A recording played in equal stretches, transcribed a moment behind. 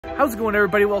How's it going,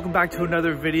 everybody? Welcome back to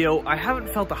another video. I haven't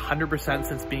felt 100%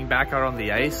 since being back out on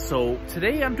the ice, so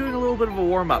today I'm doing a little bit of a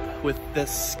warm-up with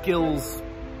this Skills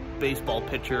baseball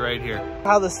pitcher right here.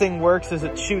 How this thing works is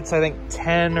it shoots, I think,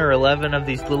 10 or 11 of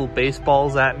these little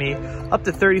baseballs at me, up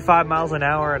to 35 miles an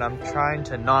hour, and I'm trying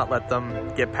to not let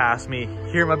them get past me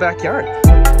here in my backyard.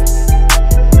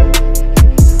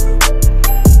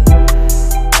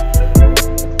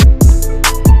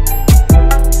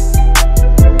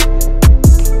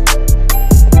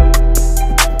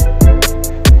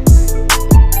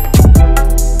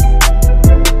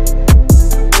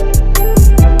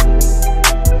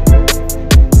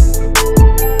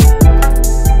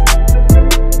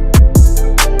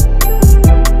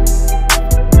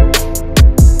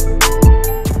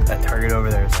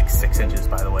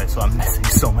 So I'm missing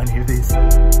so many of these. The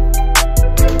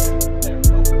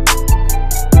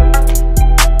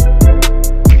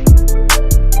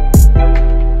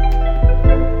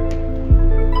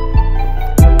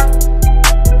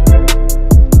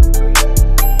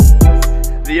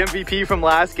MVP from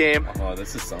last game. Oh,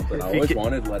 this is something. I always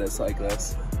wanted lettuce like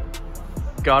this.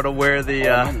 Gotta wear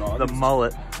the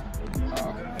mullet.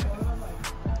 Oh.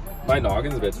 My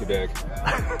noggin's a bit too big.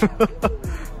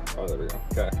 Oh, there we go.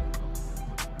 Okay.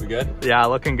 We good? Yeah,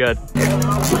 looking good.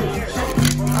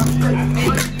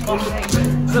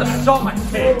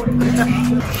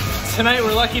 Tonight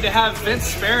we're lucky to have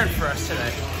Vince Sparron for us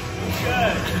today.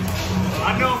 Good.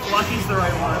 I don't know if lucky's the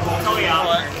right word. We'll tell you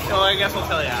after. So I guess we'll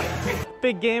tell you after.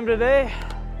 Big game today.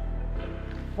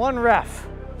 One ref.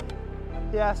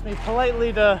 He asked me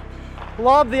politely to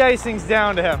lob the icings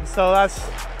down to him, so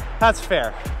that's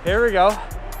fair. Here we go.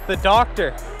 The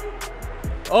doctor.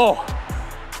 Oh.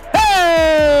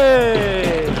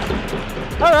 Hey!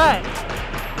 All right.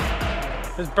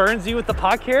 Is Burnsy with the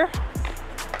puck here?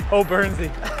 Oh,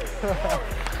 Burnsy.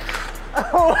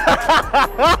 Oh.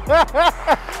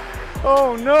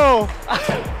 Oh no.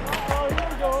 Oh, here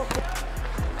we go.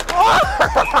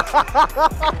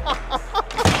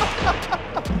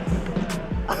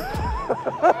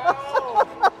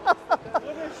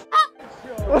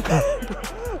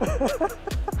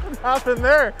 What happened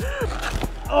there?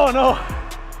 Oh no.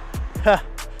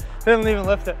 Didn't even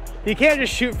lift it. You can't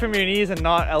just shoot from your knees and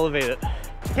not elevate it.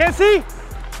 Can't see.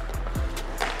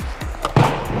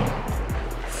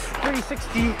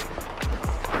 360.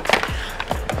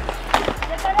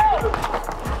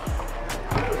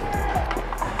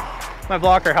 My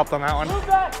blocker helped on that one.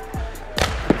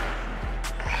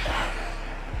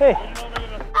 Hey.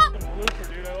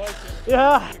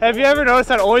 Yeah. Have you ever noticed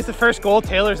that always the first goal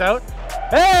Taylor's out?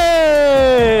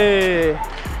 Hey!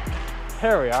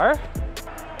 Here we are.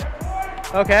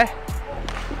 Okay.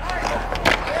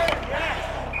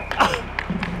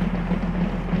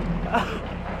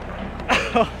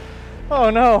 Oh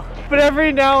no. But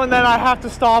every now and then I have to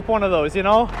stop one of those, you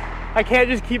know? I can't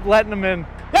just keep letting them in.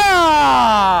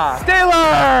 Yeah!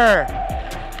 Taylor!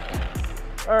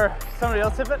 Or somebody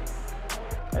else hit it?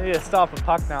 I need to stop a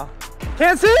puck now.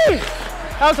 Can't see!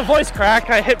 That was a voice crack.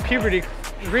 I hit puberty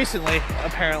recently,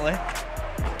 apparently.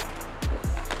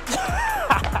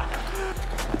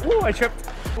 Ooh, I tripped.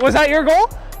 Was that your goal?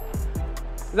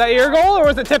 Is that your goal or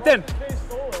was it tipped in?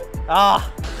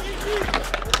 Ah.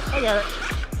 I got it.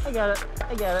 I got it.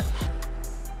 I got it.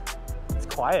 It's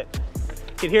quiet.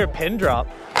 You can hear a pin drop.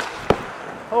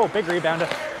 Oh, big rebound.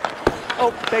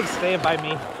 Oh, big save by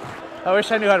me. I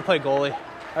wish I knew how to play goalie.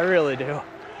 I really do.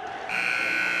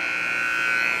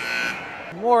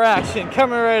 More action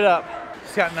coming right up.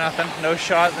 Just got nothing. No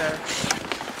shot there.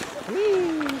 Whee.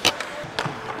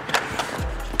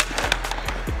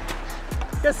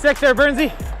 Get sick there,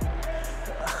 Burnsy.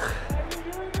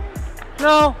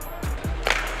 No.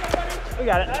 We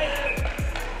got it.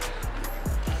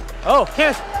 Oh,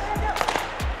 can't.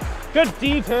 Good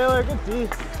D, Taylor. Good D.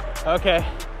 Okay.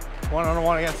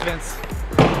 1-on-1 against Vince.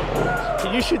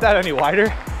 Can you shoot that any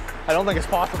wider? I don't think it's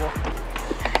possible.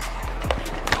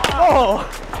 Oh,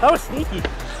 that was sneaky.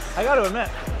 I got to admit.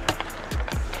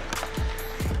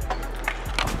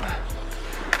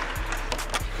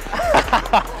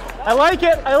 I like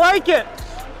it. I like it.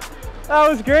 That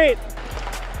was great.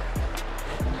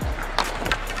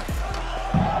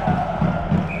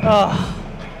 Oh.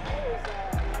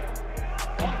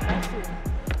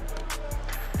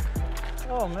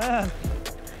 Oh man.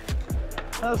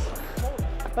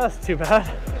 That's too bad.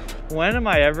 When am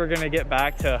I ever gonna get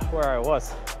back to where I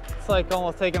was? It's like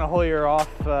almost taking a whole year off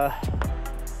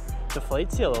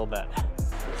deflates you a little bit.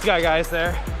 You got guys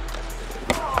there.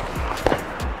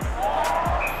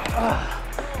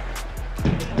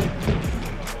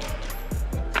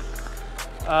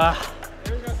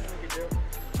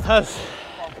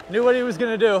 Knew what he was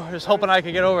gonna do. Just hoping I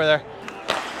could get over there.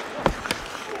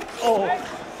 Oh.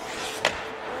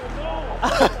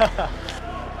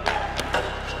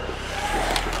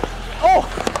 Oh.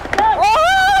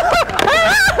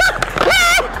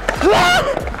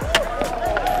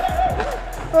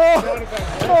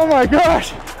 Oh my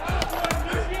gosh.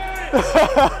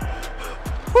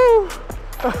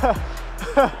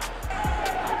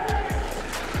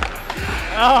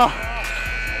 Oh.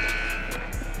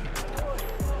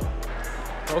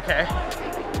 Okay.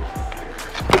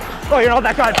 Oh, you're not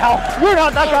that guy, pal. You're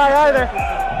not that guy either.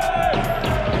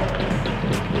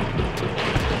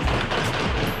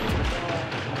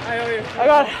 I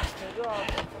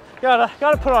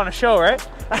gotta put on a show, right?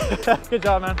 Good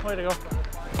job, man. Way to go.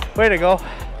 Way to go.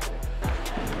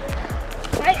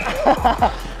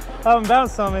 Haven't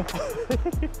bounced on me.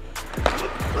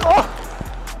 Oh.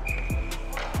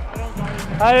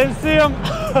 I didn't see him.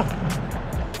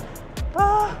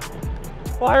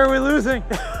 Why are we losing?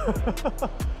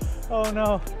 Oh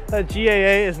no, that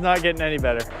GAA is not getting any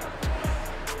better.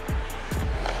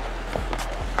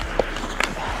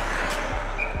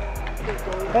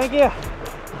 Thank you.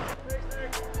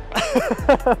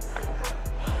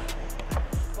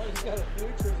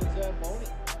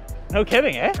 No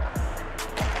kidding, eh?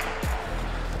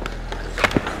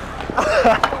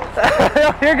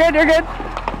 You're good, you're good.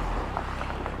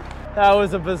 That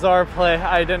was a bizarre play.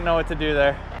 I didn't know what to do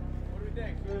there. What do we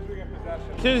think? As soon as we get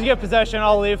possession. As soon as you get possession,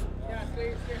 I'll leave. Yeah,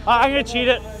 stay. I'm gonna cheat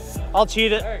it. I'll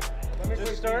cheat it. Hey, let me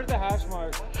just start at the hash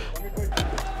mark. Let me quick.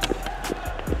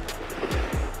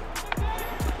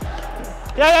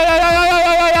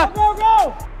 Yeah. Go,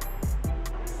 go!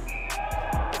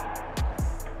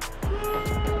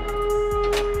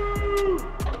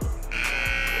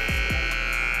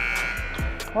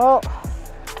 Well,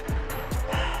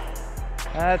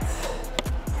 that's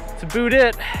about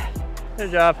it.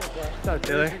 Good job. Good job,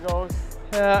 Taylor.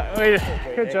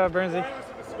 Yeah, good job, Burnsy.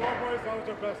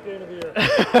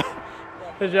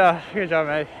 Good job,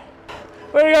 mate.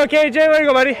 Way to go, KJ. Way to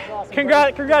go, buddy.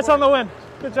 Congrats on the win.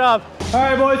 Good job. All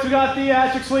right, boys, we got the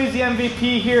Trick Swayze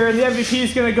MVP here, and the MVP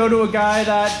is going to go to a guy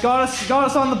that got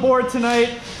us on the board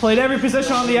tonight, played every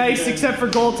position on the ice except for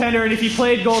goaltender, and if he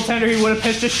played goaltender, he would have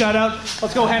pitched a shutout.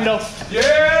 Let's go, Hendo.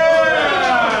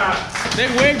 Yeah! Big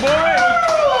wing, boy!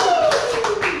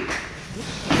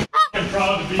 I'm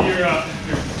proud to be your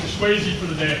Swayze for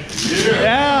the day.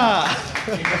 Yeah!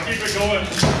 Keep it going.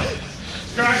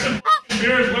 Crack some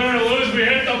beers, win or lose, we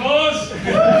hit the buzz.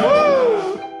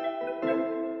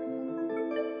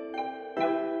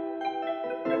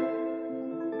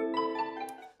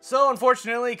 So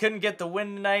unfortunately, couldn't get the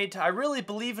win tonight. I really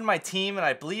believe in my team, and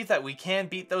I believe that we can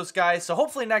beat those guys. So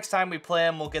hopefully next time we play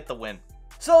them, we'll get the win.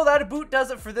 So that about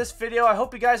does it for this video. I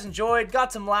hope you guys enjoyed,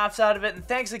 got some laughs out of it, and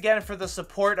thanks again for the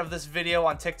support of this video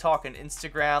on TikTok and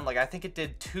Instagram. Like, I think it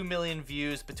did 2 million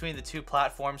views between the two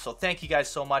platforms, so thank you guys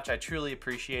so much. I truly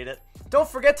appreciate it. Don't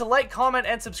forget to like, comment,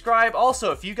 and subscribe.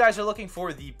 Also, if you guys are looking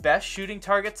for the best shooting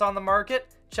targets on the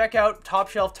market, check out Top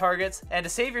Shelf Targets, and to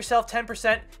save yourself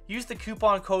 10%, use the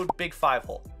coupon code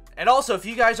BIG5HOLE. And also, if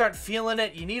you guys aren't feeling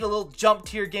it, you need a little jump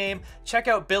to your game, check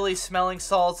out Billy's Smelling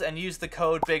Salts and use the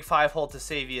code BIG5HOLE to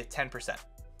save you 10%.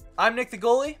 I'm Nick the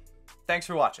Goalie. Thanks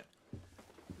for watching.